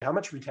how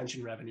much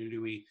retention revenue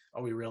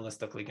are we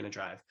realistically going to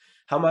drive?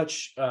 How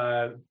much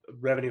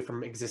revenue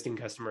from existing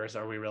customers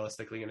are we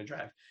realistically going to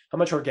drive? How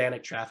much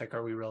organic traffic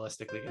are we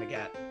realistically going to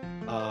get?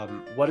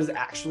 What is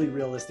actually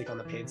realistic on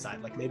the paid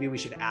side? Like maybe we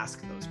should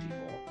ask those people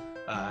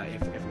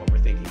if what we're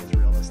thinking is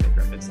realistic,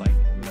 or if it's like,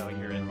 no,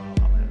 you're in la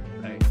la land,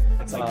 right?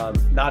 It's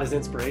like not as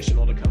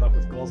inspirational to come up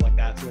with goals like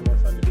that. It's way more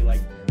fun to be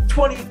like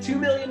 22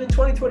 million in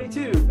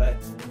 2022, but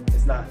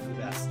it's not the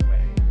best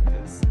way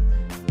because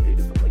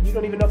you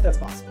don't even know if that's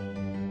possible.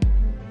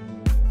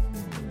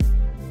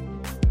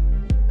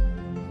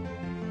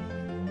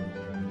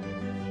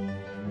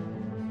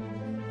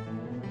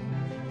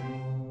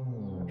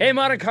 Hey,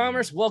 Modern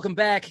Commerce, welcome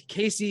back.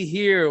 Casey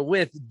here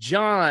with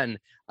John.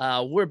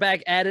 We're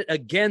back at it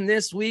again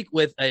this week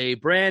with a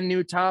brand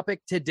new topic.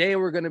 Today,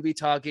 we're going to be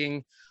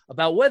talking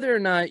about whether or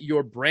not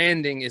your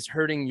branding is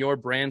hurting your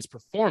brand's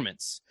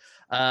performance.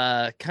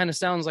 Kind of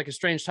sounds like a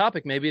strange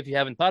topic, maybe if you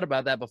haven't thought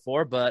about that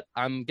before, but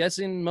I'm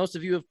guessing most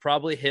of you have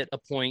probably hit a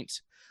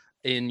point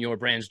in your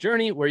brand's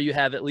journey where you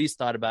have at least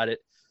thought about it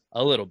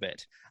a little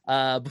bit.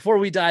 Before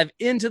we dive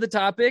into the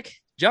topic,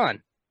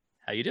 John,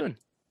 how you doing?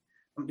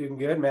 I'm doing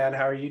good, man.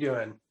 How are you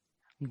doing?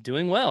 I'm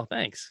doing well,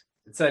 thanks.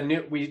 It's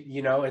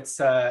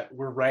we're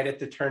right at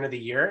the turn of the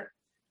year.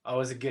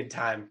 Always a good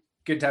time.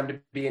 Good time to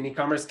be in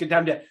e-commerce. Good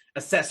time to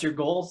assess your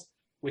goals,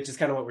 which is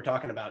kind of what we're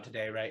talking about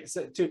today, right?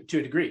 So to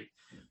a degree.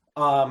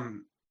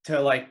 To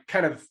like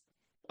kind of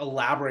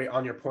elaborate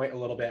on your point a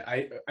little bit,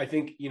 I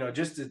think,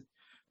 just to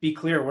be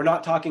clear, we're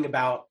not talking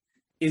about,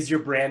 is your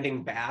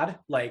branding bad?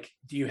 Like,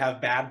 do you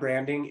have bad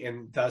branding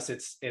and thus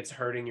it's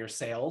hurting your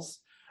sales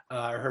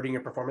or hurting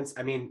your performance?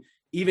 I mean,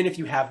 even if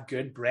you have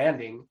good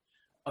branding,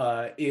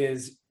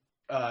 is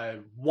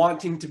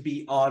wanting to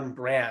be on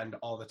brand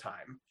all the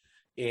time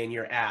in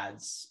your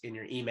ads, in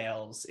your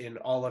emails, in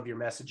all of your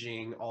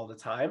messaging all the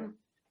time,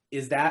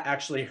 is that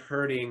actually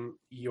hurting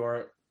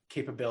your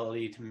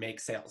capability to make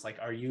sales? Like,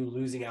 are you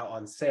losing out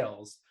on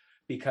sales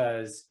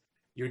because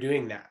you're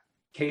doing that?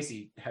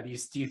 Casey,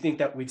 do you think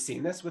that we've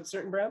seen this with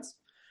certain brands?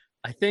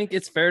 I think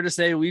it's fair to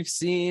say we've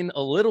seen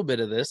a little bit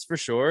of this for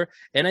sure.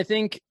 And I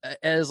think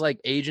as like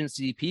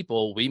agency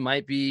people, we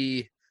might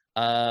be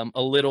a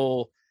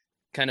little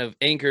kind of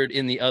anchored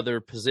in the other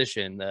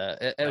position.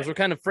 As we're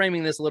kind of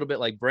framing this a little bit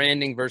like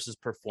branding versus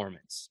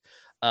performance.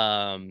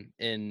 And,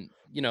 in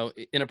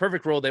a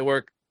perfect world, they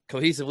work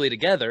cohesively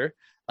together.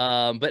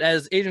 But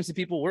as agency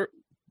people,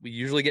 we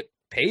usually get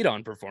paid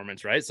on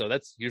performance, right? So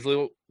that's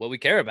usually what we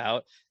care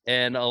about.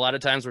 And a lot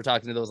of times we're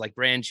talking to those like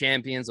brand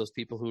champions, those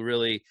people who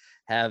really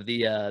have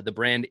the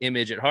brand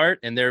image at heart,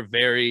 and they're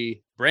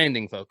very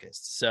branding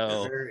focused.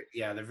 So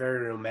they're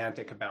very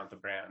romantic about the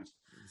brand.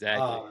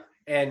 Exactly.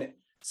 And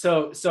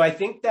so I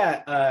think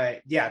that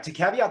to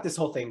caveat this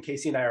whole thing,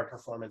 Casey and I are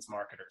performance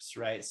marketers,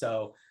 right?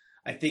 So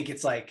I think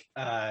it's like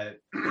if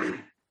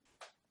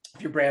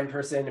you're a brand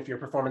person, if you're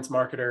a performance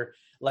marketer,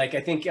 like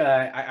I think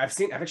I've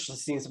actually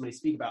seen somebody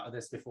speak about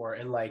this before,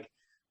 and like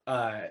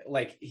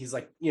he's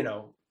like,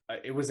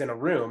 it was in a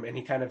room, and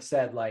he kind of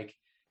said like,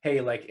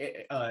 hey,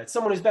 like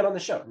someone who's been on the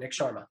show, Nick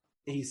Sharma,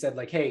 he said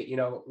like, hey,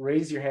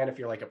 raise your hand if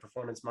you're like a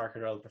performance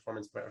marketer. All the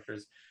performance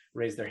marketers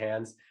raise their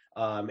hands,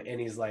 and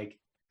he's like,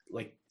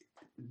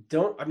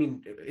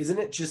 isn't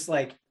it just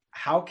like,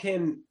 how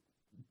can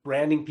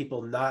branding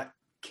people not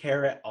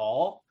care at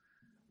all,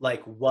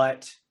 like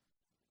what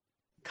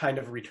kind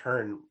of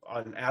return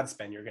on ad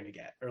spend you're going to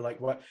get, or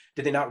like what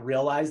did they not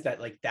realize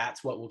that like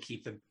that's what will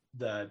keep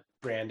the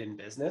brand in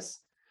business?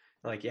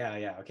 Like,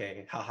 yeah,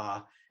 okay, haha.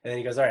 And then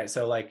he goes, all right,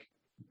 so like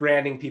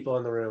branding people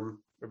in the room,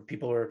 or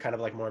people who are kind of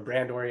like more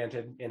brand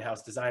oriented,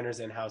 in-house designers,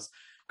 in-house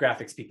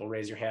graphics people,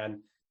 raise your hand.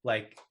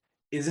 Like,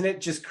 isn't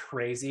it just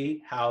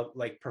crazy how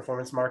like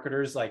performance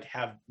marketers like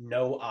have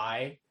no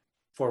eye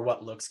for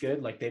what looks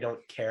good? Like they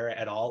don't care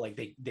at all. Like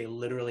they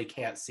literally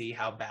can't see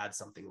how bad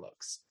something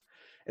looks.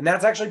 And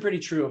that's actually pretty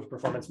true of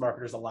performance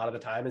marketers a lot of the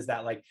time, is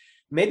that like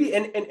maybe,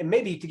 and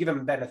maybe to give them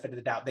the benefit of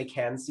the doubt, they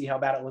can see how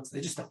bad it looks.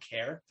 They just don't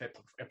care if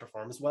it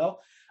performs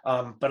well.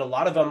 But a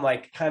lot of them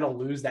like kind of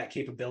lose that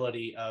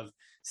capability of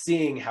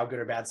seeing how good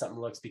or bad something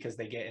looks, because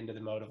they get into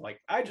the mode of like,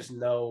 I just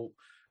know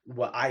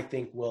what I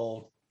think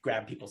will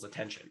grab people's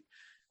attention.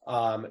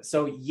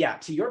 So yeah,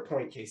 to your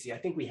point, Casey, I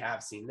think we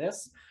have seen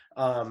this.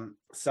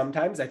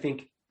 Sometimes I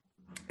think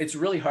it's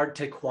really hard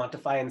to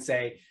quantify and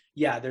say,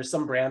 yeah, there's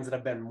some brands that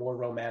have been more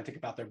romantic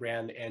about their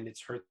brand and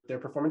it's hurt their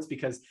performance,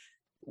 because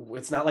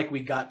it's not like we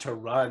got to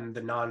run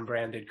the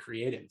non-branded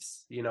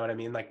creatives. You know what I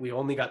mean? Like we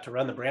only got to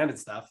run the branded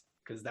stuff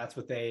because that's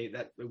what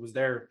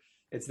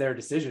it's their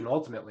decision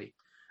ultimately.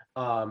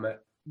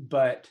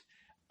 But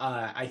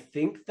I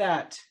think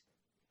that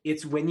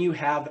it's when you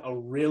have a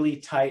really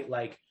tight,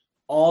 like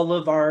all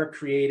of our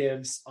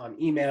creatives on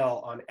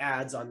email, on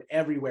ads, on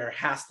everywhere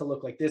has to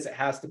look like this. It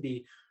has to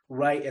be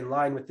right in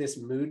line with this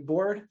mood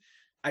board.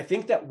 I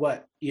think that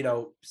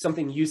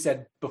something you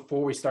said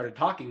before we started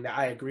talking that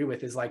I agree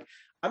with is like,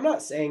 I'm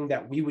not saying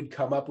that we would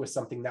come up with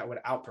something that would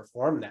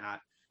outperform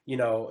that.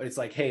 It's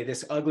like, hey,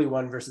 this ugly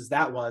one versus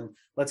that one,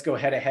 let's go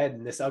head to head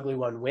and this ugly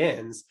one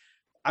wins.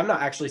 I'm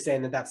not actually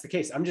saying that that's the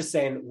case. I'm just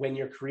saying when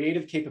your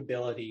creative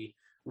capability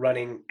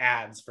running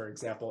ads, for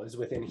example, is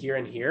within here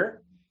and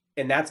here,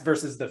 and that's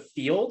versus the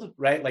field,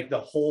 right? Like the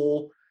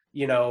whole,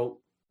 you know,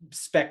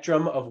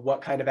 spectrum of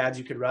what kind of ads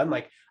you could run.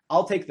 Like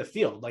I'll take the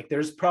field. Like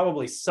there's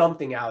probably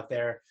something out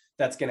there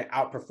that's going to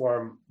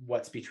outperform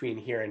what's between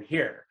here and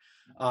here.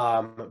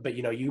 But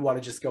you know, you want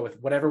to just go with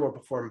whatever will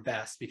perform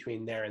best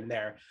between there and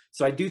there.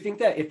 So I do think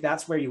that if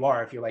that's where you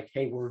are, if you're like,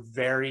 hey, we're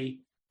very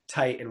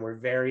tight and we're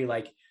very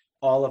like,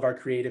 all of our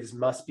creatives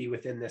must be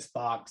within this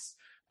box.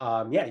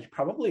 Yeah, you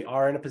probably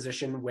are in a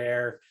position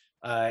where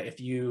if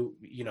you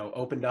know,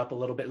 opened up a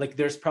little bit, like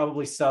there's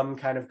probably some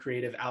kind of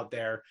creative out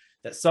there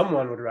that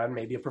someone would run,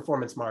 maybe a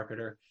performance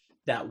marketer,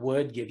 that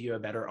would give you a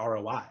better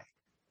ROI.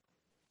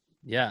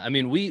 Yeah, I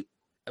mean, we've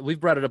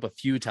brought it up a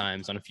few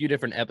times on a few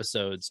different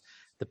episodes,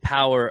 the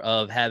power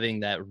of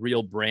having that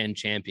real brand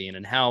champion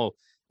and how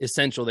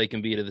essential they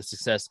can be to the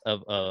success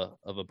of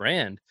a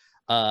brand.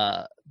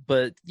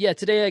 But yeah,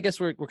 today I guess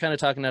we're kind of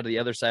talking out of the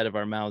other side of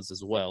our mouths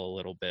as well a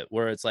little bit,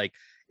 where it's like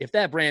if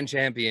that brand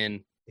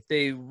champion, if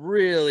they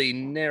really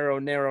narrow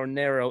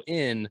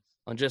in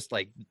on just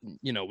like,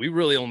 you know, we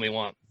really only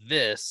want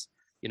this,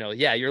 you know,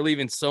 yeah, you're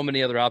leaving so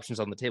many other options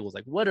on the table. It's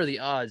like, what are the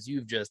odds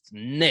you've just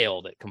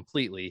nailed it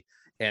completely?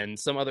 And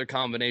some other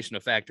combination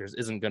of factors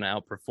isn't going to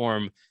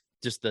outperform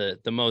just the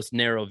most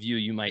narrow view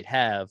you might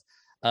have.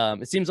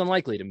 It seems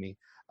unlikely to me.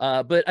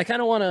 But I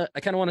kind of want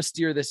to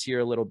steer this here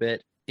a little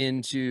bit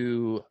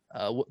into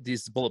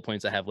these bullet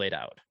points I have laid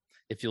out,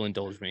 if you'll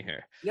indulge me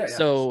here. Yeah.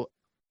 So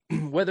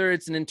whether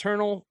it's an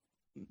internal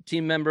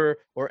team member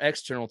or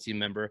external team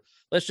member,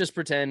 let's just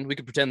pretend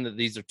that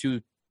these are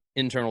two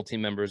internal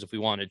team members if we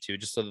wanted to,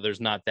 just so that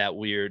there's not that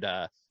weird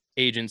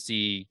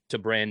agency to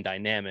brand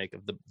dynamic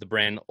of the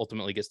brand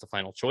ultimately gets the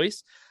final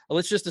choice.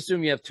 Let's just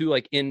assume you have two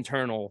like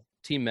internal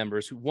team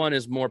members who one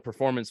is more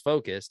performance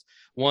focused,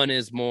 one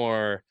is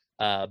more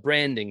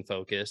branding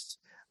focused.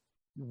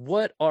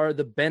 What are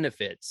the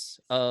benefits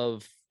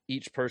of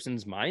each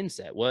person's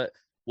mindset? What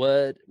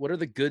are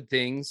the good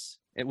things?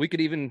 And we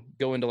could even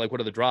go into like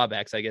what are the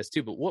drawbacks, I guess,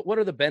 too. But what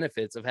are the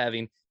benefits of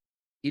having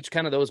each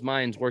kind of those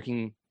minds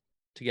working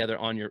together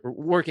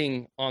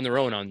working on their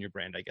own on your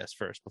brand, I guess,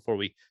 first before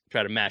we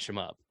try to mash them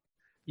up?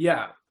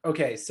 Yeah.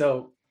 Okay.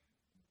 So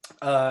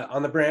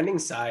on the branding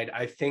side,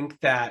 I think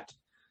that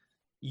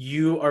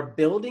you are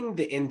building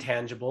the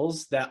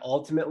intangibles that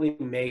ultimately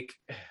make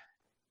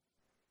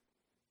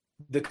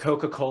the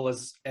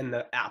Coca-Colas and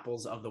the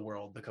apples of the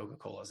world, the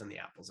Coca-Colas and the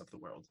apples of the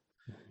world.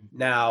 Mm-hmm.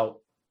 Now,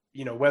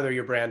 you know, whether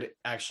your brand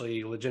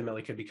actually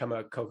legitimately could become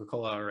a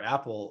Coca-Cola or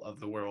Apple of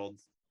the world,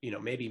 you know,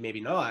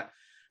 maybe not,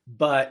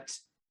 but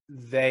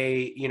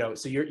they, you know,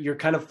 so you're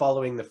kind of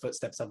following the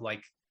footsteps of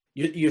like,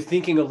 you're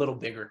thinking a little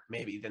bigger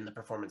maybe than the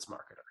performance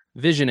marketer.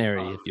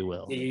 Visionary, if you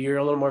will. You're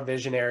a little more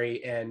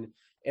visionary, and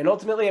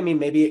ultimately, I mean,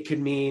 maybe it could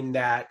mean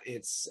that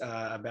it's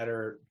a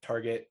better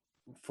target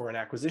for an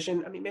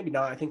acquisition. I mean, maybe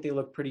not. I think they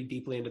look pretty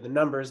deeply into the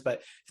numbers,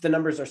 but if the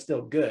numbers are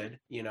still good,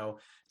 you know,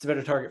 it's a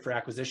better target for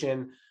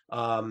acquisition.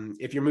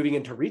 If you're moving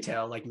into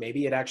retail, like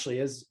maybe it actually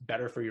is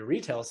better for your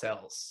retail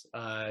sales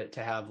to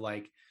have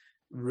like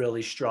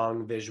really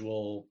strong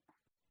visual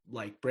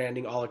like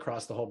branding all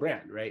across the whole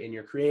brand, right? And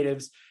your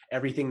creatives,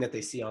 everything that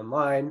they see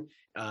online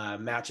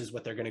matches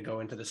what they're going to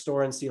go into the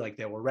store and see, like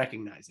they will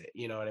recognize it.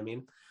 You know what I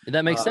mean?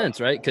 That makes sense,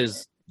 right?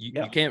 Because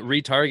you can't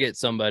retarget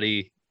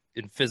somebody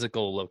in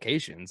physical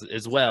locations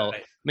as well.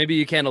 Right. Maybe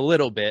you can a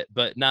little bit,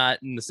 but not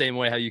in the same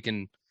way how you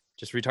can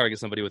just retarget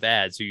somebody with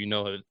ads who you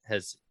know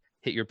has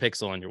hit your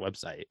pixel on your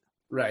website.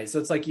 Right. So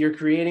it's like you're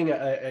creating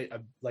a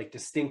like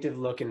distinctive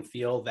look and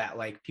feel that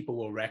like people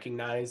will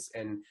recognize.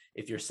 And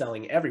if you're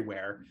selling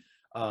everywhere,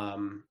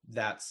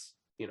 that's,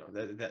 you know,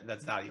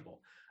 that's valuable.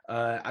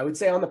 I would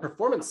say on the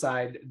performance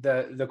side,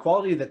 the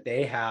quality that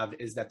they have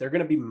is that they're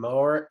going to be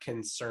more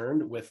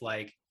concerned with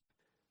like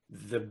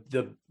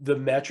the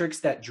metrics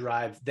that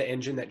drive the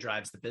engine that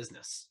drives the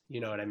business.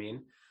 You know what I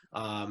mean?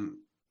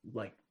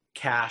 Like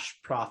cash,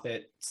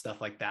 profit,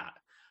 stuff like that.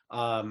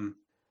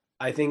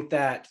 I think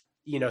that,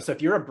 you know, so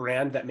if you're a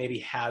brand that maybe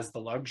has the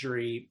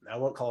luxury, I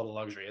won't call it a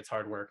luxury, it's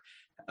hard work,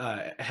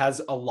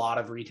 has a lot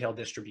of retail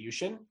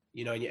distribution,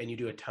 you know, and you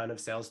do a ton of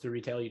sales through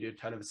retail, you do a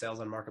ton of sales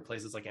on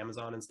marketplaces like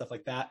Amazon and stuff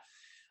like that.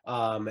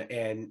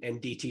 And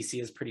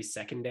DTC is pretty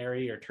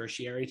secondary or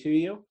tertiary to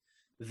you,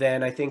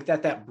 then I think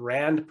that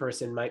brand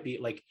person might be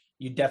like,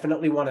 you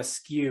definitely want to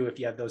skew, if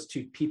you have those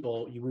two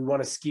people, we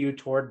want to skew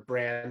toward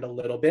brand a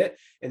little bit.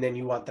 And then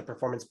you want the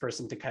performance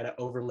person to kind of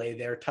overlay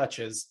their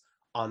touches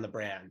on the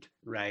brand,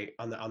 right?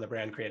 On the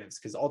brand creatives.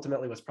 Because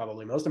ultimately what's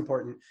probably most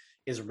important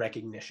is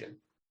recognition,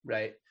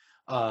 right?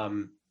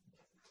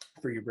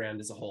 For your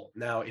brand as a whole.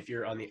 Now, if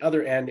you're on the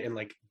other end and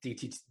like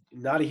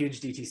not a huge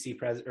DTC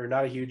presence or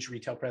not a huge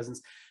retail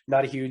presence,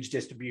 not a huge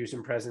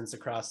distribution presence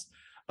across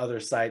other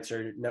sites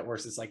or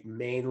networks, it's like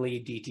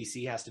mainly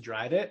DTC has to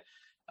drive it,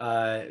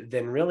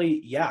 then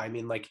really, yeah, I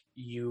mean, like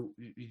you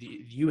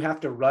have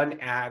to run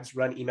ads,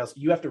 run emails,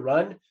 you have to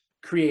run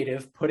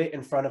creative, put it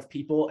in front of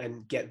people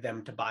and get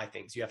them to buy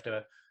things. You have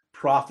to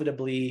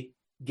profitably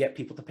get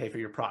people to pay for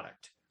your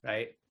product,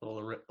 right? A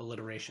little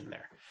alliteration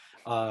there.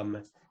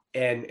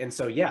 And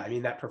so, yeah, I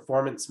mean, that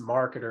performance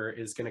marketer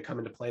is going to come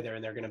into play there,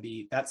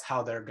 and that's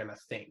how they're going to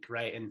think,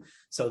 right? And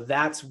so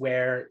that's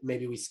where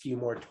maybe we skew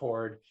more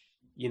toward,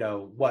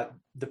 what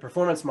the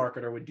performance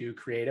marketer would do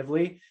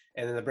creatively,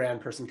 and then the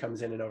brand person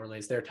comes in and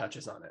overlays their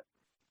touches on it.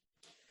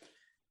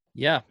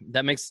 Yeah,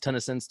 that makes a ton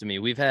of sense to me.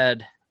 We've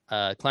had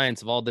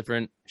clients of all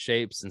different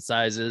shapes and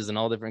sizes and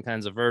all different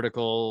kinds of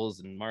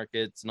verticals and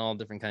markets and all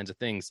different kinds of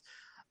things.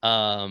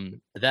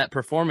 That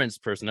performance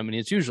person, I mean,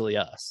 it's usually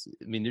us.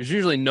 I mean, there's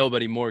usually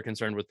nobody more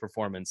concerned with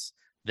performance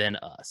than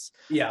us.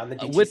 Yeah, on the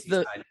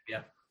DTC side,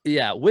 yeah.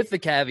 Yeah, with the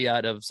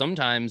caveat of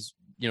sometimes,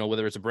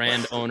 whether it's a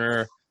brand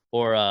owner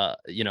or a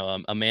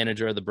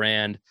manager of the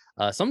brand,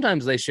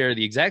 sometimes they share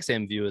the exact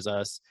same view as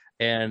us.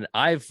 And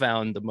I've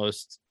found the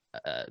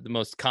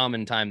most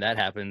common time that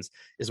happens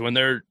is when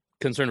they're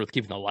concerned with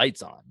keeping the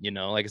lights on.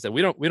 Like I said,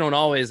 we don't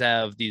always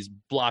have these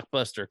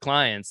blockbuster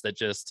clients that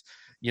just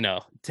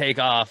take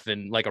off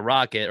and like a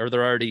rocket, or they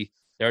already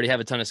have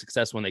a ton of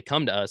success when they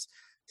come to us.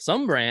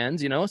 Some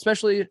brands,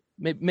 especially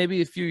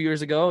maybe a few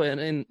years ago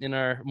and in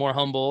our more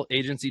humble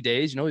agency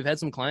days, we've had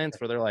some clients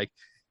where they're like,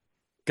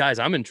 guys,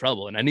 I'm in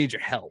trouble and I need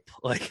your help.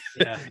 Like,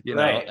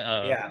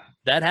 yeah,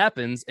 that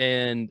happens.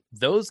 And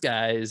those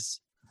guys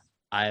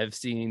I've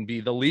seen be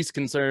the least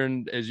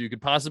concerned as you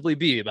could possibly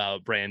be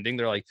about branding.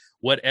 They're like,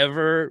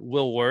 whatever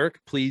will work,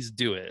 please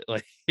do it.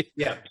 Like,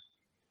 yeah.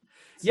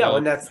 Yeah,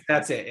 and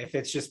that's it. If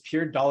it's just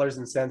pure dollars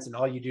and cents and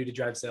all you do to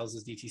drive sales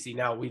is DTC.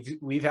 Now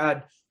we've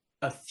had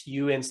a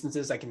few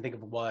instances, I can think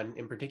of one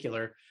in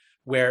particular,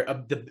 where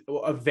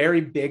a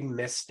very big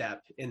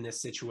misstep in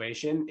this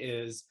situation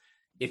is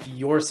if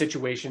your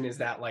situation is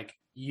that like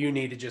you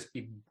need to just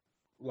be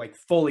like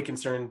fully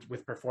concerned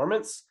with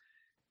performance,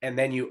 and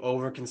then you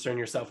over concern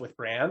yourself with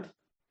brand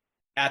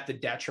at the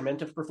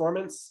detriment of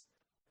performance,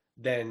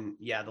 then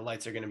yeah, the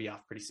lights are going to be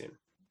off pretty soon.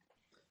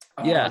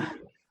 Yeah.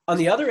 On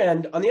the other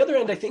end,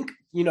 I think,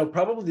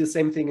 probably the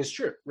same thing is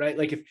true, right?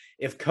 Like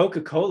if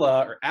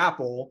Coca-Cola or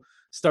Apple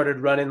started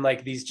running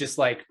like these just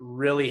like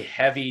really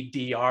heavy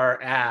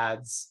DR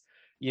ads,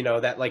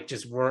 that like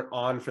just weren't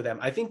on for them,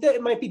 I think that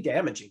it might be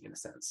damaging in a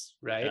sense,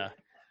 right?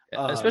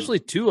 Yeah. Especially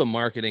to a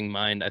marketing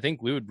mind. I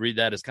think we would read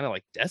that as kind of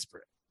like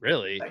desperate,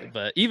 really. Right.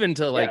 But even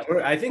to like,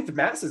 I think the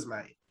masses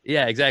might.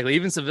 Yeah, exactly.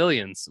 Even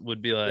civilians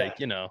would be like,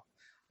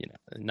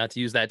 not to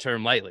use that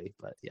term lightly,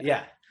 but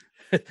yeah.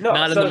 No,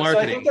 not in the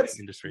marketing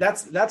industry.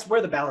 That's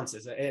where the balance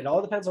is. It all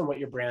depends on what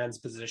your brand's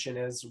position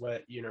is.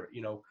 What you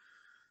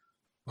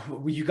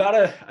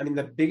gotta. I mean,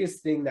 the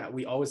biggest thing that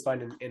we always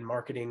find in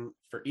marketing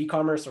for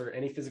e-commerce or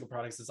any physical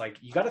products is like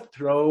you got to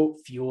throw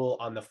fuel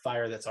on the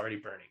fire that's already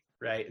burning,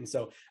 right? And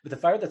so, but the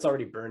fire that's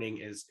already burning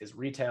is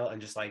retail and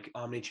just like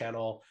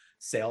omni-channel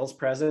sales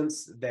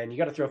presence. Then you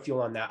got to throw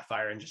fuel on that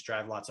fire and just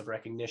drive lots of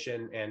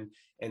recognition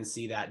and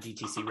see that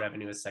DTC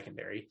revenue as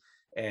secondary.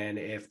 And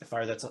if the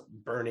fire that's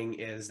burning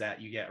is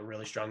that you get a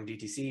really strong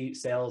DTC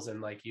sales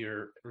and like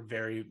you're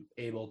very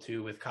able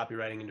to, with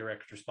copywriting and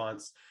direct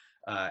response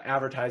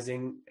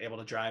advertising, able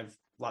to drive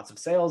lots of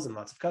sales and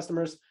lots of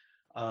customers,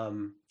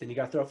 then you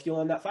got to throw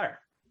fuel on that fire.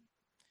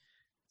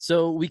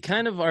 So we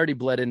kind of already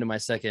bled into my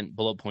second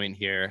bullet point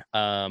here.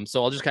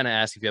 So I'll just kind of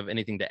ask if you have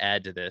anything to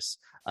add to this.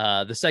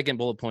 The second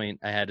bullet point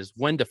I had is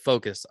when to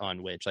focus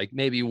on which, like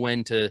maybe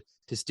when to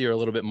steer a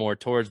little bit more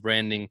towards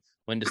branding,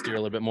 when to steer a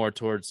little bit more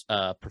towards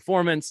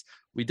performance.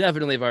 We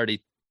definitely have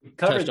already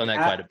touched on that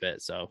quite a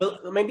bit. So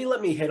but maybe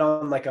let me hit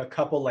on like a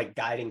couple like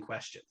guiding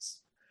questions.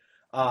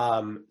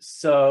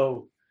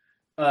 So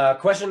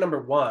question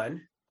number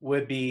one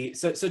would be,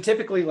 so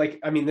typically, like,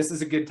 I mean, this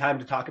is a good time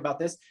to talk about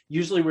this.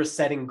 Usually we're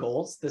setting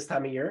goals this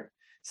time of year,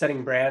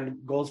 setting brand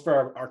goals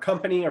for our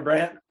company, our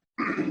brand,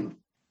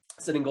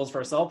 setting goals for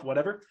ourselves,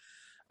 whatever.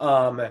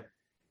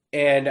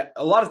 And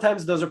a lot of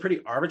times those are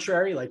pretty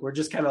arbitrary. Like we're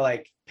just kind of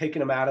like picking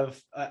them out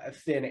of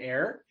thin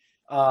air,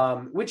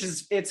 which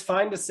is, it's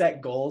fine to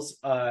set goals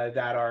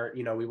that are,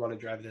 we want to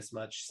drive this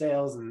much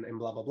sales and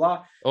blah, blah,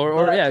 blah.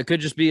 Or yeah, it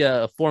could just be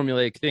a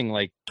formulaic thing,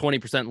 like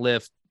 20%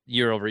 lift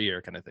year over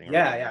year kind of thing.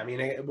 Yeah. I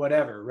mean,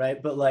 whatever.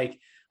 Right. But like,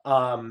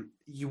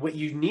 what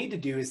you need to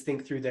do is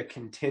think through the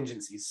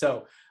contingencies.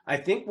 So I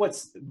think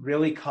what's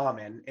really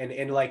common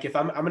and like, if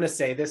I'm going to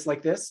say this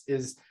like this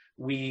is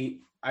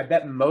I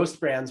bet most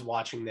brands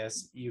watching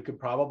this, you could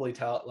probably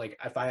tell, like,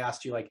 if I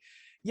asked you like,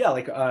 yeah,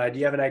 like, do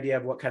you have an idea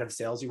of what kind of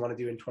sales you want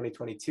to do in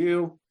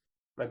 2022?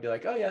 I'd be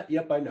like, oh yeah,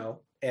 yep, I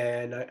know.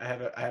 And I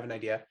have an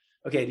idea.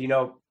 Okay. Do you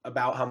know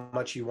about how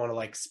much you want to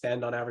like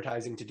spend on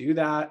advertising to do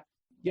that?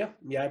 Yeah,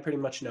 I pretty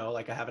much know,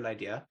 like I have an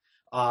idea.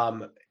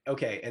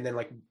 Okay. And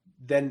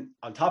then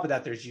on top of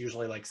that, there's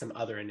usually like some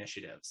other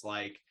initiatives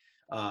like,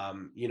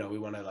 we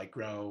want to like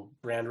grow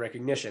brand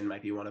recognition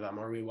might be one of them,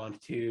 or we want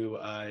to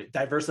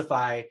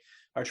diversify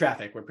our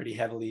traffic. We're pretty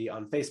heavily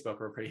on Facebook,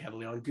 we're pretty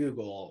heavily on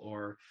Google,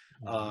 or,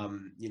 so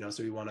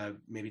we want to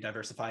maybe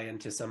diversify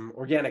into some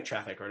organic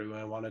traffic, or do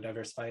we want to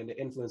diversify into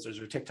influencers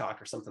or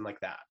TikTok or something like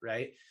that,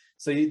 right?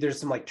 So there's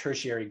some like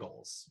tertiary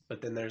goals,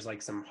 but then there's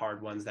like some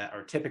hard ones that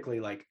are typically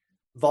like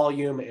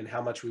volume and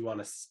how much we want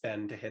to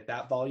spend to hit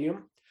that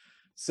volume.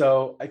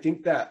 So I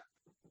think that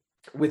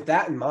with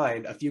that in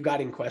mind, a few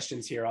guiding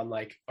questions here on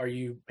like, are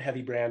you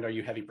heavy brand, are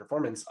you heavy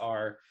performance,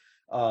 are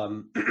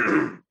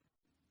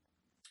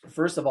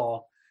first of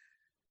all,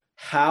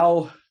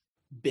 how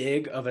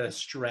big of a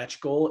stretch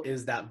goal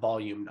is that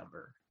volume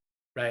number,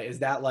 right? Is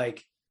that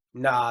like,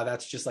 nah,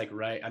 that's just like,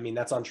 right? I mean,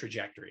 that's on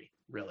trajectory,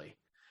 really.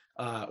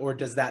 Or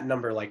does that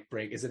number like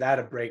break? Is it at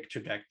a break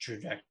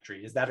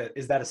trajectory? Is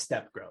that a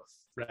step growth,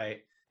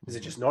 right? Is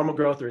it just normal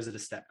growth or is it a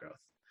step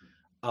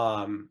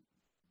growth?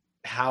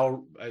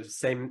 How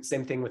same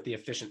thing with the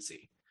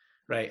efficiency,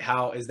 right?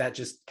 How is that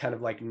just kind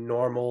of like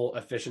normal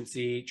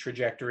efficiency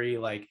trajectory?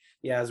 Like,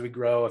 yeah, as we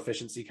grow,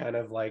 efficiency kind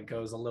of like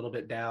goes a little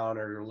bit down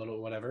or a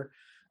little whatever.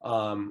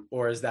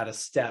 Or is that a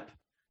step?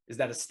 Is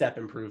that a step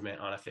improvement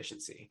on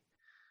efficiency?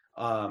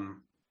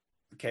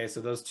 Okay,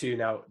 so those two,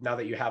 now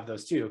that you have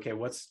those two, okay,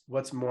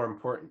 what's more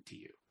important to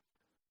you,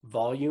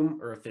 volume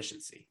or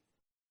efficiency?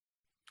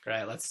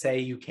 Right? Let's say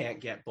you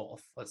can't get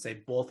both. Let's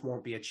say both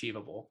won't be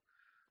achievable.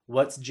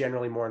 What's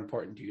generally more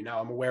important to you? Now,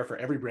 I'm aware for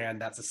every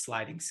brand that's a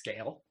sliding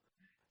scale,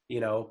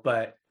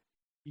 but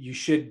you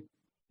should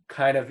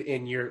kind of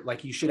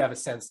you should have a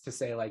sense to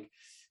say like,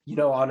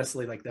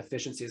 honestly, like the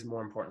efficiency is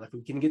more important. Like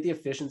we can get the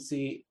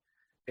efficiency,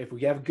 if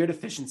we have good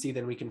efficiency,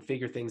 then we can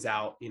figure things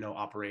out,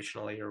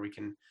 operationally, or we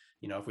can,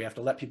 if we have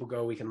to let people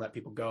go, we can let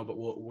people go, but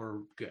we're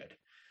good.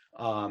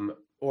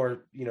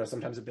 Or,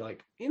 sometimes it'd be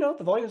like,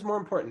 the volume is more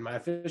important. My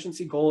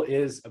efficiency goal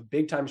is a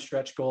big time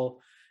stretch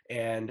goal.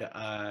 And,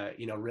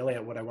 really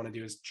what I want to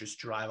do is just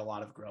drive a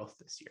lot of growth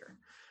this year.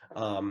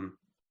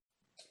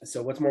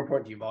 So what's more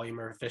important to you, volume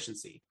or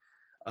efficiency?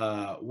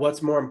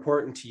 What's more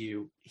important to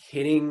you,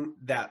 hitting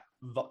that,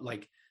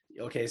 like,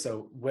 okay,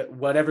 so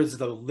whatever's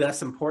the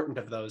less important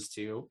of those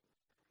two,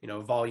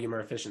 volume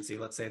or efficiency,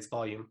 let's say it's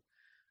volume.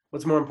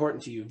 What's more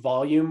important to you,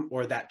 volume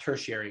or that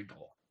tertiary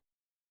goal?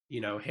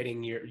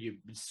 Hitting you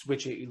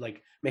switching,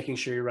 like making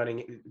sure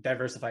you're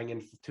diversifying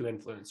into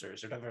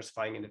influencers or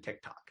diversifying into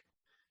TikTok,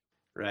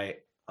 right?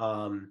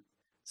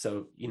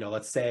 So,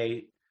 let's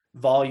say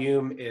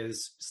volume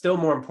is still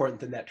more important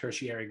than that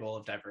tertiary goal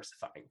of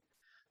diversifying.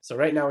 So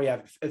right now we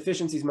have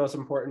efficiency is most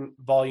important,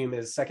 volume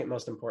is second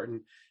most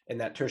important, and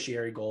that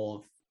tertiary goal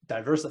of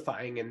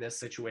diversifying in this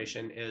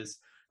situation is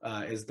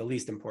the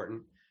least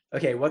important.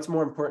 Okay, what's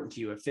more important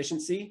to you,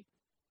 efficiency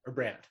or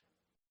brand?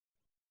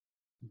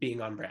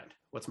 Being on brand,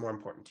 what's more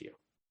important to you?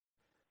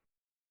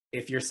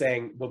 If you're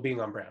saying, well, being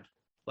on brand,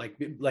 like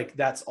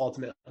that's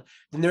ultimate,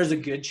 then there's a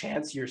good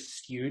chance you're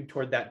skewed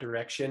toward that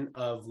direction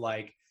of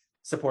like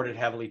supported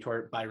heavily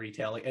by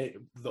retail. Like,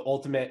 the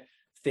ultimate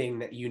thing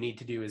that you need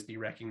to do is be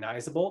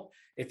recognizable.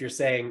 If you're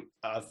saying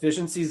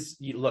efficiencies,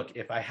 look,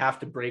 if I have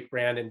to break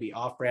brand and be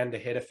off brand to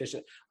hit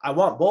efficient, I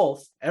want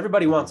both.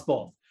 Everybody wants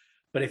both.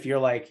 But if you're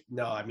like,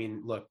 no, I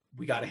mean, look,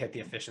 we got to hit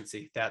the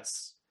efficiency.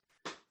 That's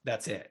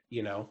it.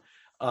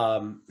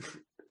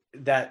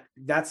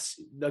 That's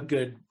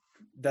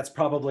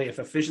probably, if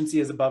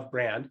efficiency is above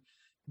brand,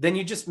 then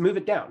you just move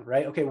it down,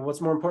 right? Okay, well, what's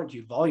more important to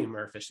you, volume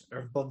or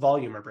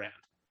volume or brand?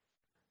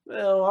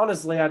 Well,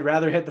 honestly, I'd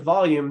rather hit the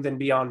volume than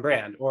be on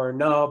brand. Or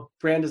no,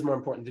 brand is more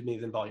important to me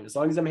than volume. As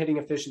long as I'm hitting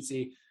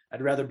efficiency,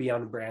 I'd rather be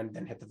on brand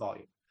than hit the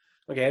volume.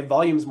 Okay,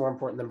 volume is more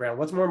important than brand.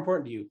 What's more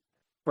important to you,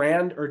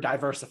 brand or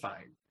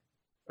diversifying,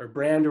 or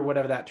brand or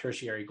whatever that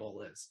tertiary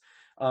goal is?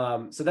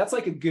 So that's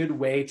like a good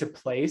way to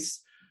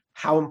place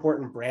how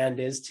important brand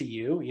is to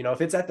you.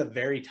 If it's at the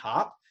very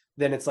top,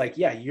 then it's like,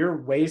 yeah,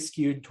 you're way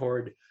skewed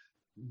toward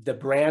the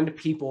brand.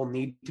 People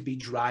need to be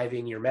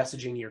driving your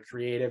messaging, your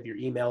creative, your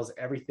emails,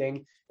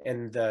 everything.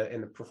 And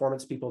the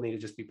performance people need to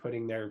just be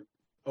putting their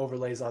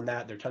overlays on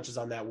that, their touches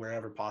on that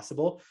wherever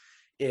possible.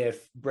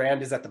 If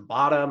brand is at the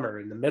bottom or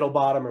in the middle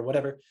bottom or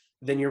whatever,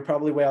 then you're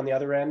probably way on the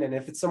other end. And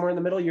if it's somewhere in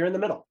the middle, you're in the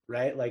middle,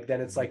 right? Like,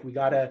 then it's like, we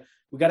gotta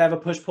have a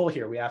push pull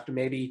here. We have to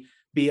maybe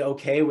be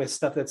okay with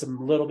stuff that's a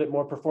little bit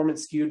more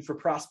performance skewed for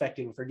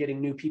prospecting, for getting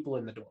new people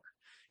in the door,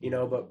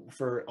 but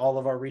for all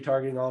of our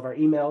retargeting, all of our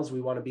emails,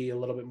 we want to be a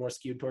little bit more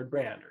skewed toward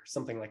brand or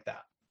something like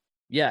that.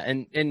 Yeah.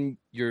 And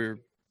you're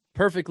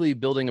perfectly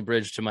building a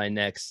bridge to my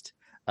next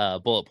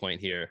bullet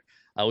point here.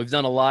 We've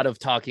done a lot of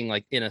talking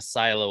like in a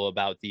silo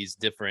about these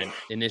different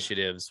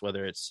initiatives,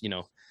 whether it's,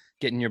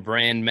 getting your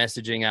brand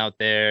messaging out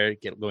there,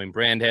 going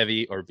brand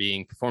heavy, or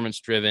being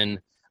performance driven,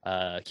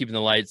 keeping the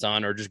lights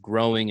on, or just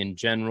growing in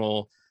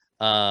general.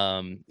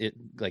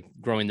 Like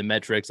growing the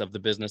metrics of the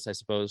business, I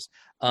suppose.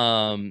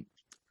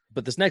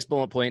 But this next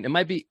bullet point, it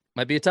might be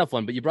a tough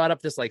one, but you brought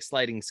up this like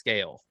sliding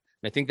scale.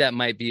 And I think that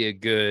might be a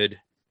good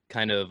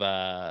kind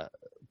of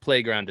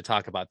playground to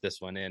talk about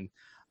this one in.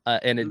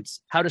 And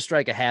it's how to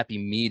strike a happy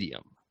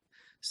medium.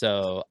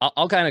 So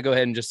I'll kind of go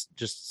ahead and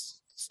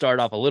just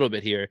start off a little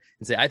bit here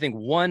and say, I think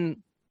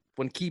one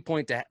key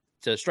point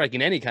to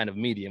striking any kind of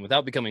medium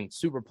without becoming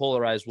super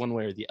polarized one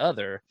way or the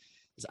other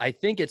is, I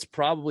think it's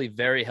probably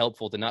very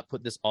helpful to not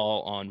put this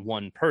all on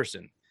one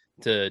person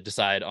to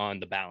decide on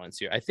the balance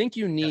here. I think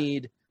you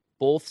need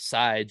both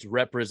sides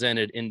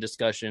represented in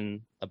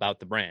discussion about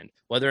the brand,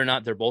 whether or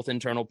not they're both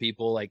internal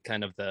people, like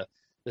kind of the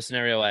the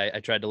scenario I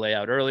tried to lay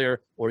out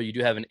earlier, or you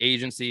do have an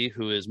agency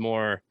who is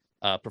more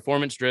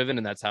performance driven,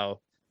 and that's how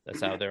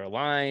they're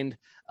aligned.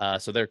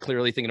 So they're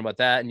clearly thinking about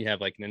that, and you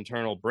have like an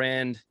internal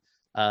brand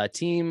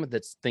team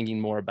that's thinking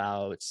more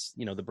about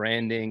the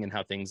branding and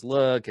how things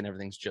look and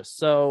everything's just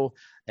so.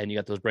 And you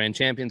got those brand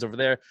champions over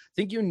there. I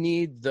think you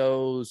need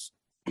those.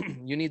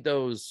 You need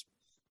those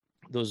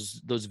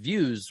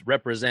views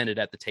represented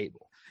at the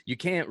table. You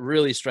can't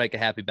really strike a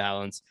happy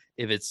balance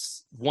if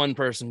it's one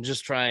person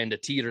just trying to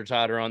teeter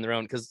totter on their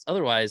own, because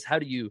otherwise, how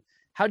do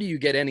you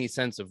get any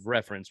sense of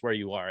reference where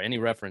you are, any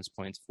reference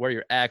points where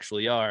you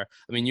actually are?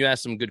 I mean, you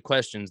asked some good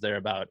questions there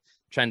about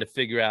trying to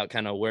figure out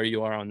kind of where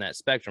you are on that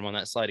spectrum, on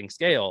that sliding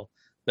scale.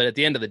 But at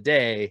the end of the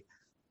day,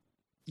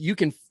 you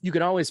can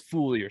always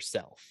fool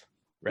yourself,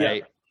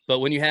 right? Yeah. But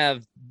when you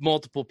have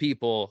multiple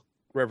people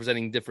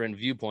representing different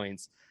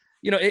viewpoints,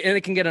 and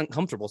it can get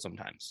uncomfortable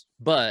sometimes.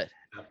 But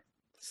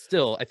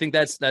still, I think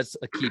that's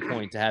a key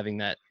point to having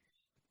that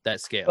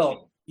scale.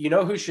 Well, you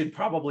know who should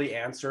probably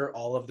answer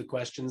all of the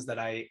questions that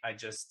I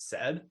just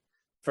said?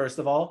 First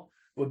of all,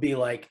 would be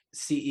like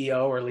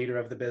CEO or leader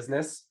of the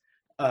business,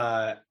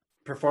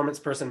 performance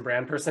person,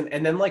 brand person,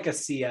 and then like a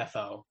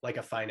CFO, like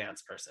a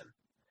finance person.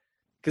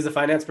 Because the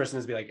finance person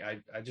is be like,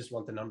 I just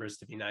want the numbers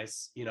to be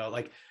nice.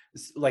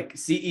 Like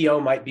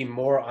CEO might be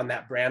more on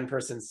that brand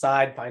person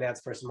side, finance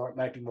person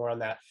might be more on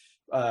that.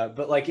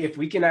 But like if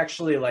we can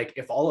actually like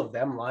if all of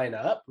them line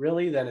up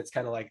really, then it's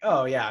kind of like,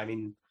 oh yeah, I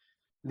mean,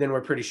 then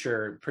we're pretty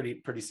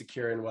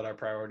secure in what our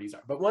priorities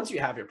are. But once you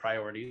have your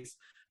priorities,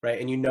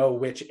 right, and you know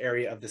which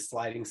area of the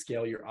sliding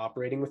scale you're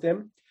operating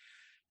within,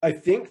 I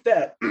think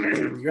that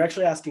you're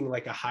actually asking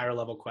like a higher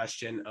level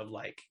question of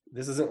like,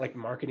 this isn't like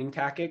marketing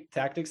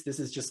tactics. This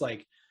is just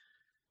like,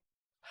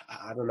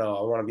 I don't know,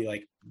 I want to be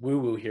like woo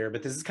woo here,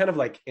 but this is kind of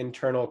like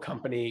internal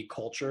company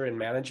culture and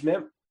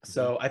management.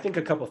 So I think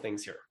a couple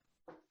things here.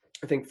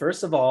 I think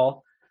first of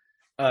all,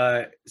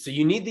 so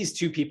you need these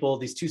two people,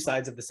 these two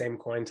sides of the same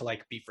coin to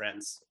like be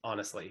friends,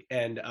 honestly.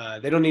 And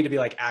they don't need to be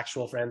like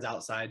actual friends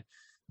outside,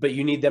 but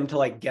you need them to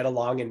like get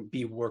along and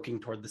be working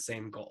toward the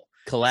same goal.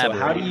 Collaborate.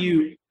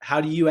 So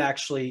how do you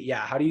actually,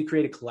 how do you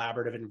create a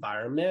collaborative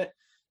environment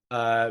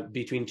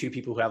between two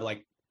people who have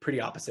like pretty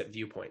opposite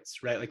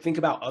viewpoints, right? Like think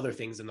about other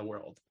things in the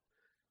world.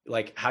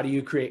 Like how do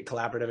you create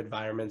collaborative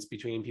environments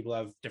between people who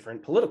have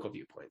different political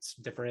viewpoints,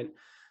 different,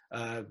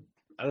 I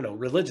don't know,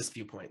 religious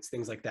viewpoints,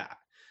 things like that.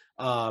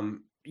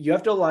 You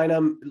have to align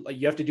them.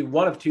 You have to do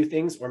one of two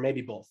things, or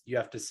maybe both. You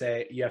have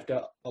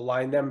to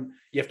align them.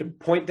 You have to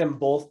point them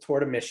both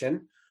toward a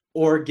mission,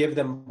 or give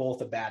them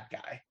both a bad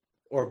guy,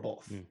 or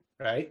both.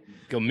 Right?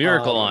 Go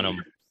miracle on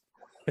them.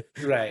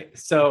 Right.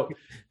 So,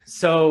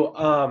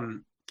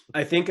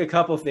 I think a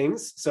couple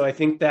things. So I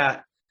think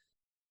that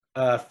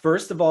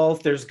first of all,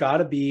 there's got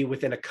to be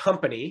within a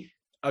company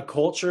a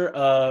culture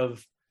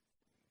of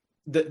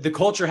the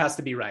culture has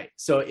to be right.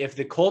 So if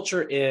the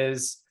culture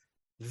is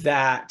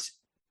that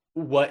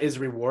what is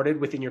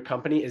rewarded within your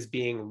company is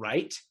being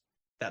right,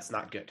 that's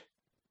not good,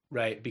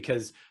 right?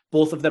 Because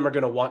both of them are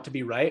going to want to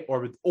be right,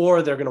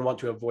 or they're going to want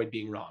to avoid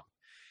being wrong.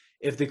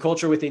 If the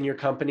culture within your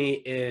company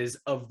is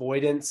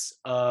avoidance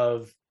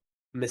of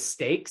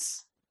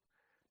mistakes,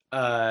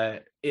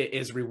 it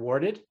is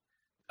rewarded,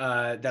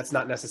 that's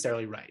not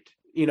necessarily right.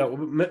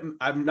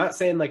 I'm not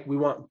saying like we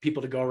want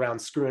people to go around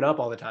screwing up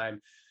all the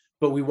time,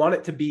 but we want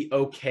it to be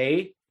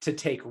okay to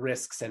take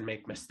risks and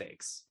make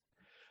mistakes.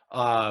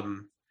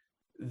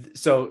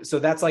 So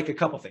that's like a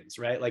couple things,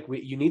 right? Like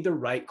you need the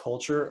right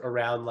culture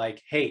around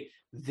like, hey,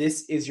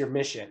 this is your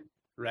mission,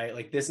 right?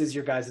 Like this is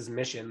your guys'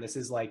 mission. This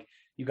is like,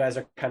 you guys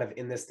are kind of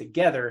in this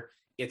together.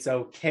 It's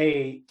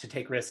okay to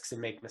take risks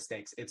and make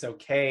mistakes. It's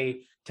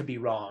okay to be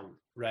wrong,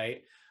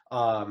 right?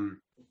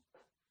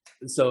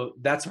 So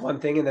that's one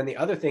thing. And then the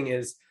other thing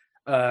is,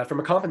 from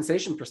a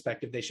compensation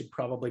perspective, they should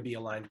probably be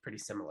aligned pretty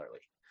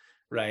similarly,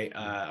 right?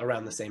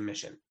 Around the same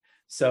mission.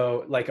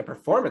 So like a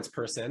performance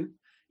person,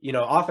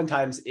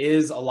 oftentimes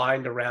is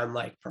aligned around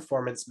like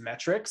performance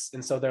metrics.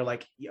 And so they're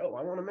like, yo,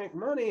 I want to make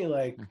money.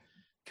 Like,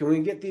 can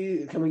we get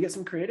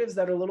some creatives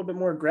that are a little bit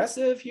more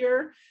aggressive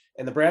here?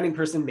 And the branding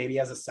person maybe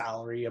has a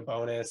salary, a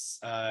bonus,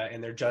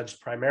 and they're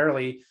judged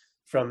primarily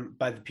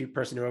by the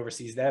person who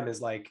oversees them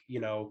is like,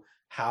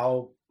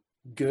 how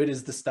good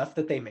is the stuff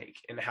that they make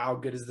and how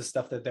good is the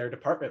stuff that their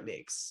department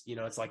makes?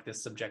 It's like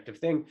this subjective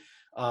thing.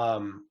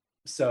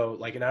 So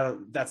like,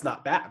 and that's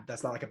not bad.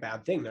 That's not like a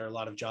bad thing. There are a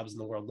lot of jobs in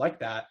the world like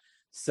that.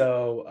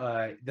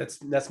 So that's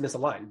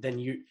misaligned.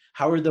 Then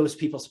how are those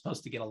people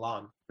supposed to get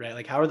along, right?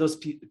 Like how are those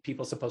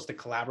people supposed to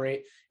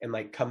collaborate and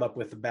like come up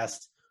with the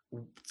best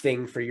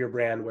thing for your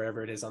brand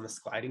wherever it is on the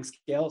sliding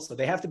scale? So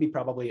they have to be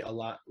probably a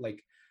lot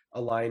like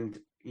aligned,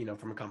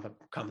 from a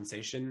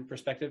compensation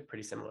perspective,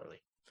 pretty similarly.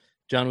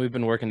 John, we've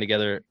been working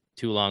together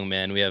too long,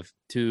 man. We have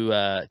too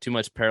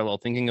much parallel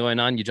thinking going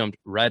on. You jumped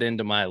right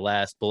into my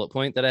last bullet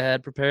point that I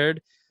had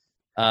prepared.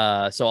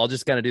 So I'll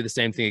just kind of do the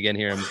same thing again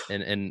here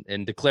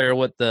and declare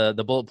what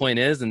the bullet point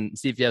is and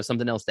see if you have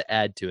something else to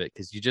add to it,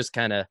 because you just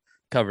kind of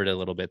covered it a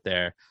little bit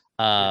there.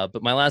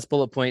 But my last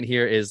bullet point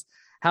here is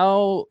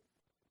how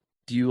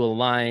do you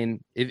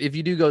align, if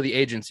you do go the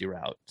agency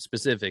route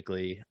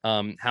specifically,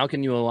 how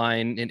can you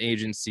align an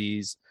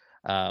agency's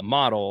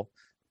model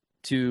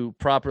to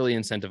properly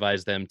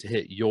incentivize them to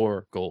hit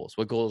your goals?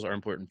 What goals are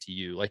important to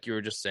you? Like you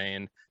were just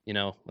saying,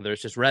 whether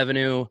it's just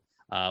revenue,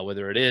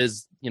 whether it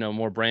is,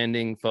 more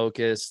branding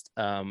focused.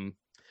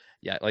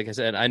 Yeah, like I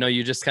said, I know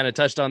you just kind of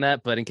touched on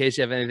that, but in case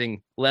you have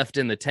anything left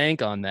in the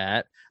tank on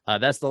that,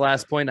 that's the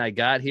last point I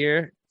got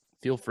here.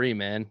 Feel free,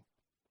 man.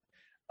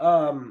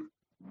 Um,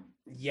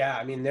 yeah,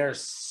 I mean, there's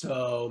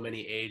so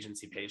many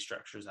agency pay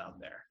structures out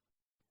there,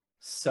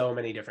 so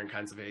many different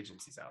kinds of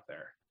agencies out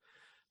there.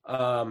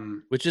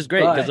 Which is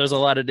great because But there's a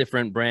lot of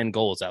different brand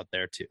goals out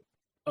there too.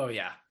 oh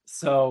yeah,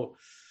 so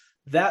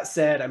that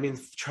said, I mean,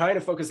 trying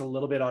to focus a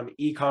little bit on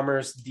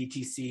e-commerce,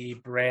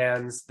 DTC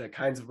brands, the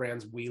kinds of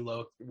brands we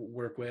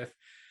work with.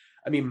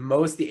 I mean,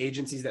 most of the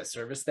agencies that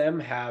service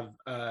them have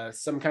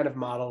some kind of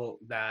model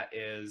that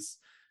is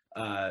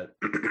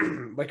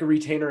like a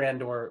retainer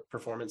and or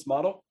performance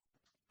model.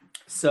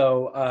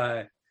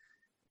 So,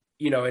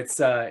 it's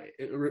a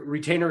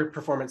retainer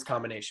performance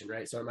combination,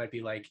 right? So it might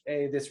be like,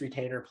 hey, this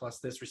retainer plus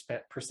this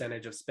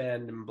percentage of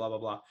spend and blah, blah,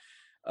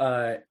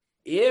 blah.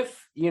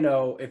 If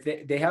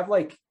they have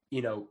like,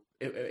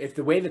 if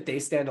the way that they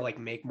stand to like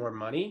make more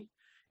money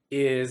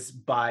is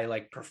by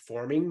like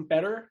performing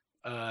better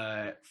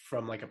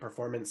from like a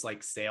performance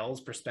like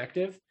sales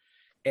perspective,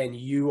 and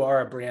you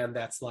are a brand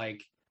that's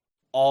like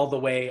all the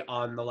way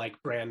on the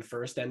like brand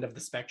first end of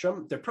the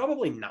spectrum, they're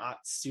probably not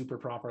super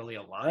properly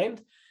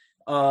aligned.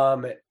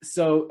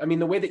 So I mean,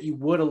 the way that you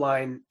would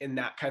align in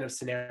that kind of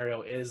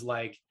scenario is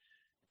like,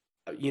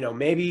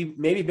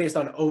 maybe based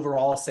on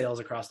overall sales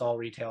across all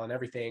retail and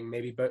everything,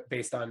 maybe but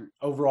based on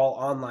overall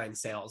online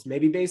sales,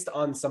 maybe based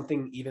on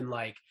something even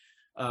like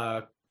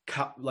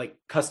like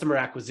customer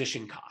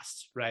acquisition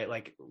costs, right?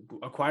 Like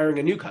acquiring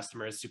a new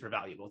customer is super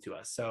valuable to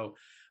us. So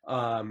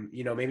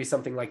maybe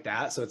something like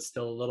that. So it's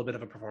still a little bit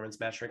of a performance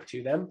metric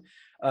to them.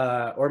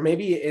 Or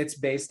maybe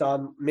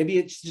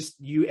it's just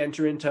you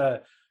enter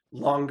into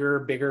longer,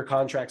 bigger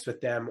contracts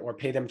with them or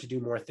pay them to do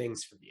more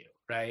things for you,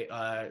 right?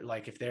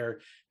 Like if they're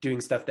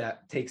doing stuff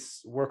that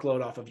takes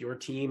workload off of your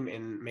team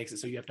and makes it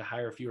so you have to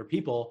hire fewer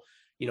people,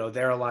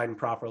 they're aligned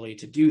properly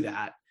to do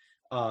that.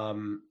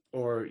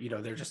 Or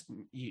they're just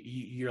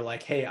you're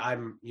like, hey,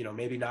 I'm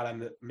maybe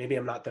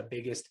I'm not the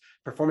biggest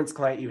performance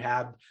client you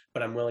have,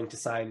 but I'm willing to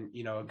sign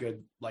a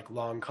good like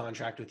long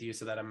contract with you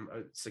so that I'm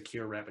a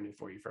secure revenue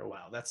for you for a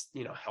while. That's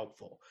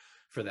helpful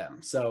for them.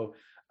 So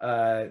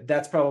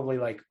that's probably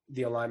like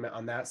the alignment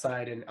on that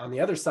side. And on the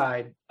other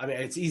side, I mean,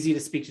 it's easy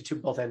to speak to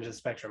both ends of the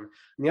spectrum.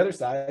 On the other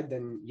side,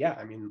 then yeah,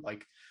 I mean,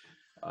 like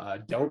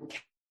don't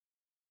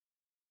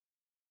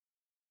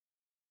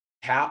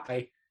cap,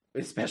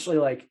 especially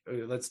like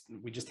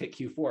we just hit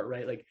Q4,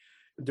 right? Like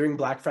during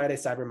Black Friday,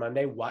 Cyber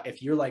Monday,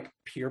 if you're like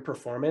pure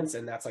performance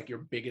and that's like your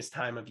biggest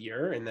time of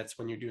year and that's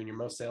when you're doing your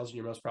most sales and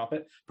your most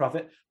profit,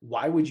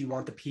 why would you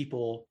want the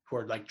people who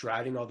are like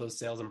driving all those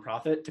sales and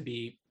profit to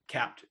be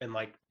capped and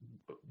like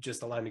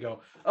just aligned to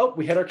go, oh,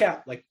 we hit our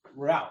cap, like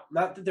we're out?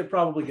 Not that they're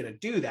probably going to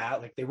do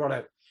that, like they want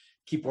to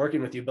keep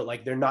working with you, but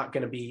like they're not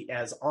going to be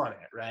as on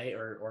it, right?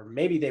 Or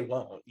maybe they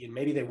won't,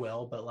 maybe they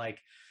will, but like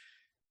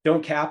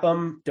don't cap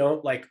them.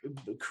 Don't like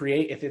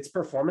create, if it's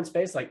performance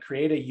based, like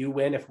create a you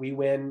win if we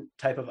win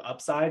type of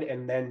upside.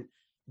 And then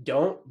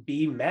don't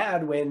be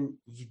mad when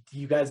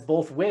you guys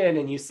both win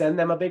and you send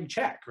them a big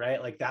check,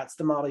 right? Like that's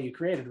the model you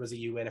created, was a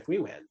you win if we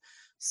win.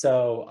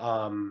 So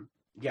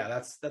yeah,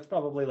 that's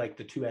probably like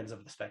the two ends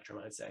of the spectrum,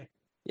 I'd say.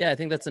 Yeah, I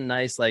think that's a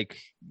nice, like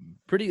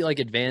pretty like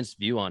advanced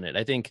view on it.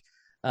 I think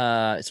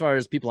as far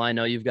as people I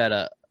know, you've got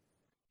a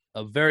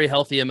very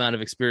healthy amount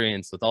of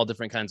experience with all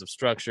different kinds of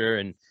structure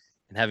and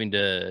having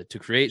to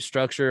create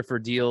structure for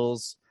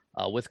deals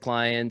with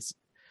clients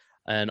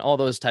and all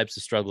those types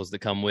of struggles that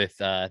come with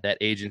that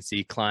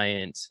agency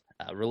client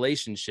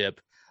relationship.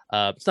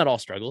 It's not all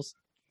struggles.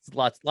 It's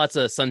lots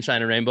of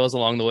sunshine and rainbows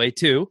along the way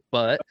too,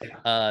 but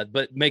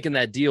making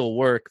that deal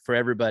work for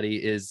everybody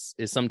is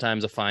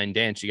sometimes a fine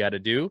dance you got to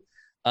do.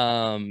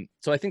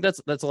 So I think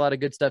that's a lot of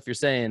good stuff you're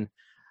saying.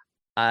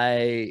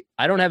 I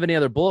don't have any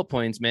other bullet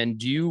points, man.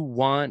 Do you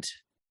want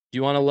to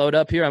load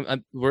up here?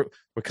 We're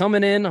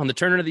coming in on the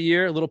turn of the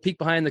year, a little peek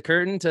behind the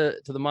curtain to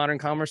the Modern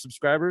Commerce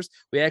subscribers.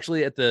 We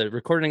actually, at the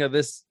recording of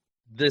this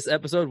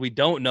episode, we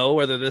don't know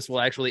whether this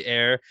will actually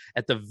air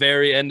at the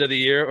very end of the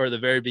year or the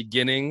very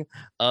beginning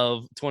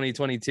of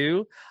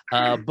 2022.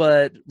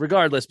 But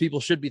regardless, people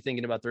should be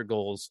thinking about their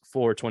goals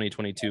for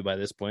 2022 by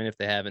this point if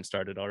they haven't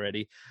started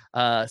already.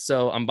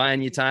 So I'm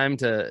buying you time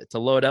to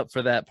load up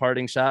for that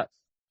parting shot.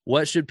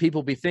 What should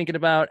people be thinking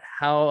about?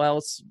 How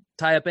else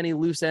tie up any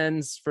loose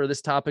ends for this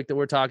topic that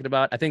we're talking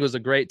about? I think it was a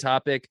great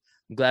topic.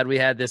 I'm glad we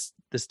had this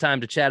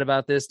time to chat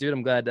about this, dude.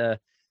 I'm glad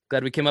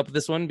we came up with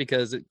this one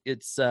because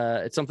it's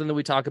something that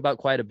we talk about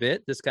quite a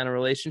bit, this kind of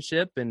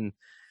relationship, and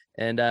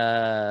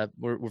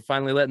we're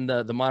finally letting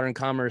the Modern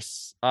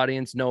Commerce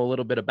audience know a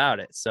little bit about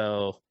it.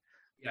 So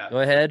yeah, go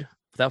ahead.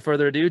 Without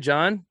further ado,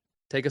 John,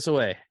 take us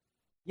away.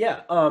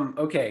 Yeah.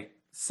 Okay.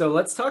 So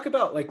let's talk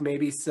about like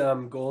maybe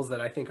some goals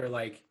that I think are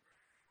like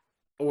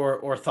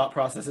or thought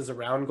processes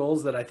around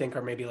goals that I think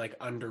are maybe like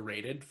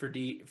underrated for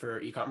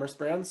e-commerce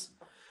brands.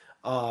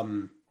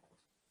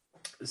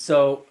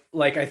 So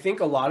like I think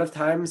a lot of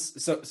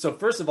times, so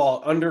first of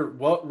all,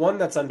 one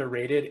that's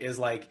underrated is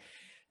like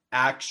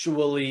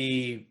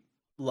actually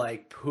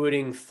like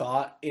putting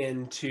thought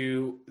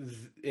into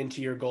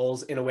your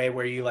goals in a way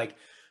where you like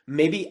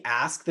maybe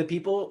ask the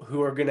people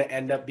who are going to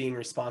end up being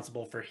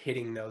responsible for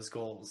hitting those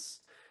goals.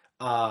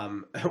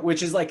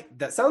 Which is like,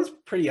 that sounds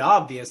pretty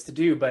obvious to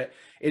do, but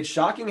it's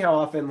shocking how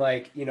often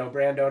like, you know,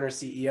 brand owner,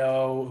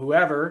 CEO,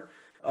 whoever,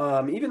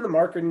 even the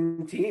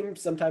marketing team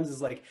sometimes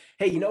is like,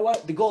 hey, you know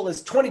what? The goal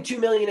is 22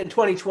 million in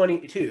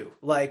 2022.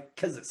 Like,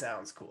 cause it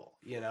sounds cool,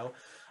 you know?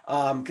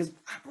 Cause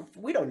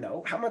we don't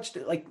know how much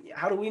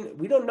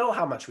we don't know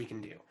how much we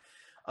can do.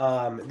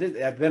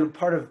 I've been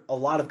part of a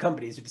lot of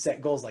companies who've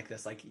set goals like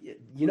this. Like,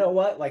 you know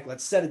what? Like,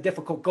 let's set a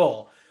difficult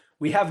goal.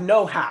 We have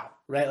no how,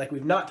 right? Like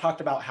we've not talked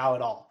about how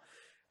at all.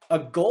 A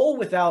goal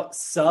without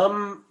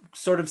some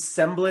sort of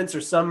semblance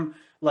or some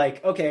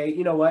like, okay,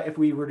 you know what, if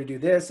we were to do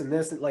this and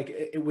this,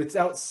 like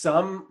without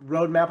some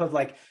roadmap of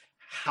like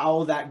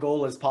how that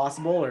goal is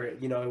possible, or,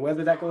 you know,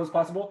 whether that goal is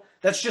possible,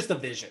 that's just a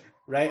vision,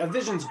 right? A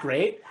vision's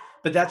great,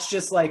 but that's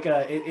just like,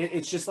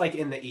 it's just like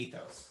in the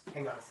ethos.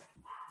 Hang on a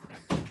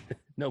second.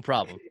 No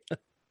problem.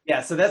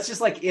 Yeah. So that's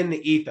just like in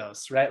the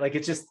ethos, right? Like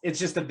it's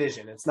just a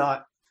vision. It's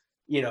not,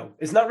 you know,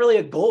 it's not really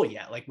a goal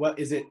yet. Like, what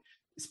is it?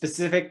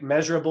 Specific,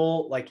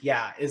 measurable? Like,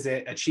 yeah, is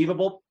it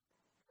achievable?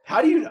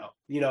 How do you know?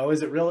 You know,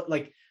 is it real?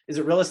 Like, is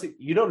it realistic?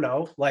 You don't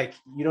know. Like,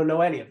 you don't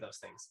know any of those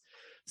things.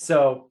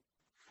 So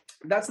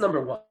that's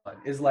number one,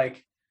 is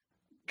like,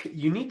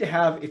 you need to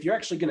have, if you're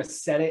actually going to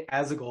set it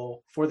as a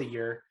goal for the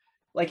year,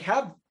 like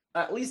have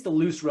at least a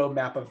loose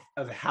roadmap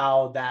of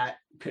how that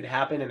could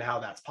happen and how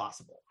that's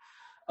possible.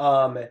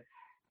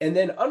 And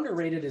then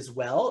underrated as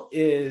well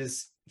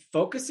is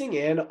focusing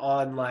in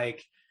on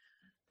like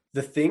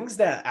the things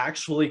that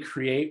actually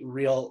create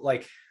real,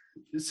 like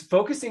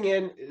focusing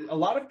in, a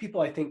lot of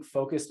people I think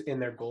focused in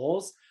their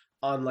goals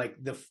on like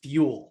the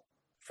fuel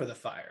for the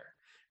fire,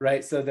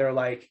 right? So they're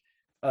like,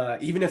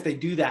 even if they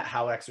do that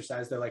how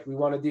exercise, they're like, we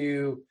want to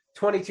do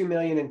 22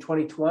 million in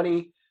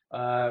 2020,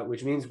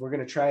 which means we're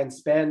going to try and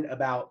spend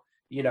about,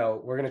 you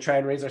know, we're going to try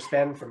and raise our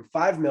spend from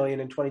 5 million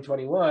in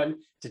 2021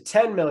 to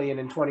 10 million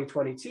in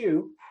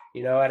 2022,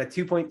 you know, at a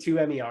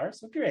 2.2 MER.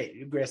 So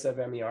great, aggressive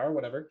MER,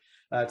 whatever,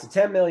 to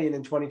 10 million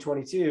in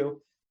 2022.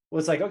 Well,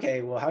 it's like,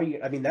 okay, well,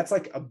 I mean, that's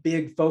like a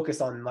big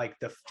focus on like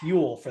the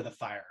fuel for the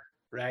fire,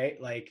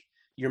 right? Like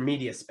your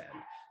media spend.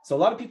 So a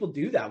lot of people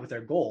do that with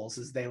their goals,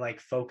 is they like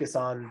focus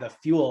on the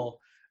fuel.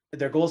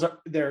 Their goals are,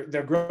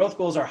 their growth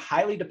goals are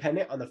highly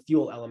dependent on the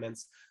fuel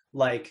elements,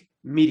 like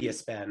media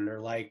spend, or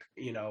like,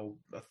 you know,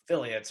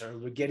 affiliates, or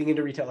getting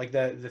into retail, like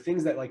the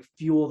things that like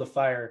fuel the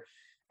fire,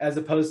 as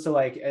opposed to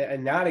like,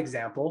 in that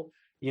example,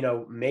 you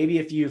know, maybe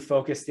if you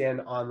focused in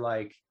on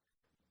like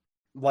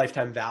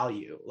lifetime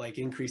value, like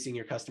increasing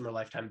your customer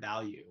lifetime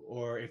value,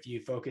 or if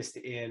you focused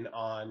in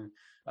on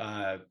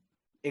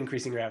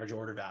increasing your average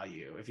order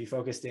value, if you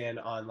focused in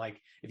on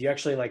like, if you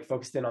actually like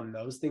focused in on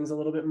those things a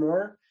little bit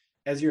more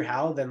as your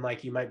how, then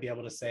like you might be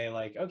able to say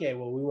like, okay,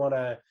 well, we want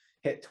to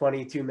hit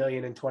 22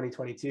 million in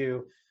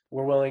 2022.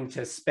 We're willing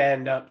to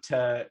spend up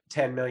to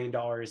 $10 million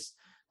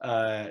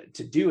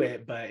to do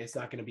it, but it's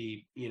not going to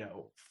be, you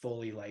know,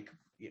 fully like,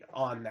 you know,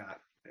 on that,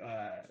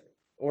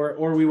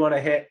 or we want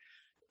to hit,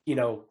 you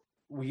know,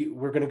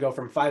 we're going to go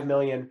from 5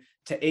 million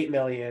to 8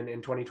 million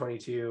in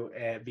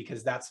 2022,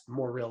 because that's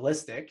more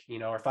realistic, you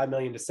know, or 5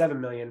 million to 7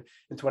 million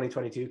in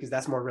 2022, because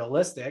that's more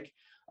realistic.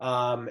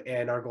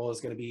 And our goal is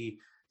going to be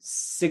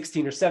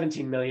 16 or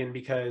 17 million,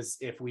 because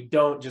if we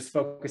don't just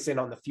focus in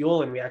on the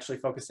fuel and we actually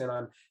focus in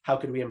on how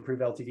could we improve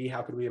LTV,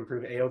 how could we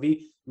improve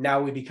AOV,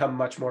 now we become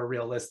much more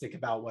realistic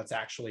about what's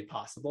actually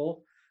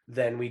possible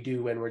than we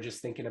do when we're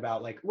just thinking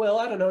about like, well,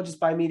 I don't know, just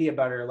buy media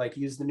butter, like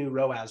use the new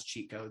ROAS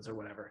cheat codes or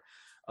whatever.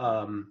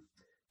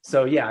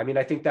 So yeah, I mean,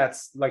 I think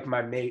that's like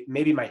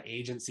maybe my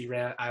agency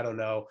rant, I don't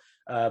know.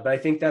 But I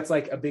think that's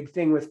like a big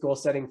thing with goal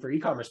setting for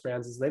e-commerce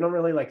brands, is they don't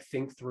really like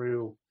think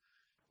through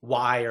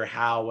why or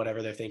how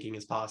whatever they're thinking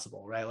is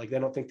possible, right? Like they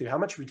don't think through how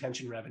much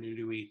retention revenue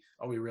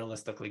are we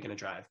realistically going to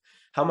drive?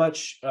 How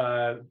much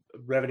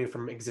revenue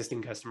from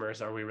existing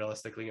customers are we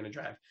realistically going to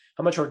drive?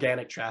 How much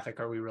organic traffic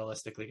are we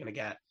realistically going to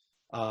get?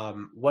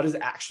 What is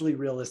actually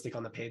realistic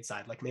on the paid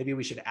side? Like maybe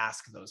we should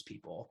ask those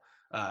people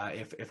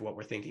if what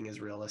we're thinking is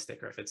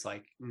realistic, or if it's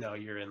like, no,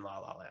 you're in la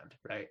la land,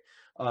 right?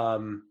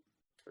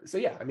 So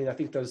yeah, I mean, I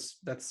think that's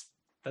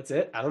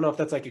it. I don't know if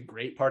that's like a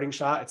great parting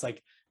shot. It's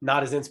like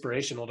not as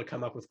inspirational to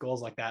come up with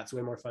goals like that. It's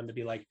way more fun to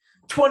be like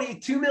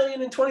 22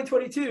 million in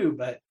 2022,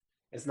 but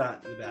it's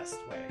not the best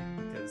way,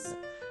 because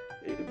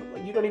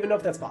you don't even know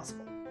if that's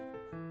possible.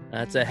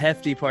 That's a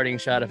hefty parting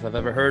shot if I've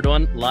ever heard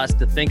one. Lots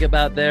to think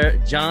about there.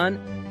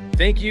 John,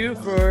 thank you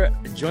for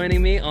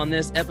joining me on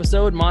this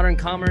episode, Modern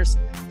Commerce.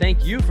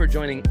 Thank you for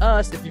joining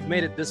us. If you've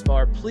made it this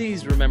far,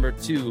 please remember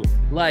to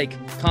like,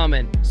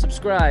 comment,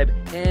 subscribe,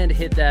 and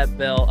hit that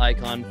bell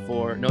icon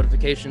for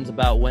notifications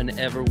about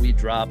whenever we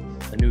drop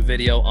a new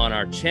video on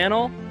our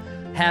channel.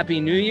 Happy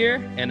New Year.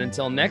 And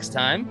until next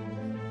time,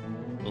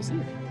 we'll see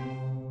you.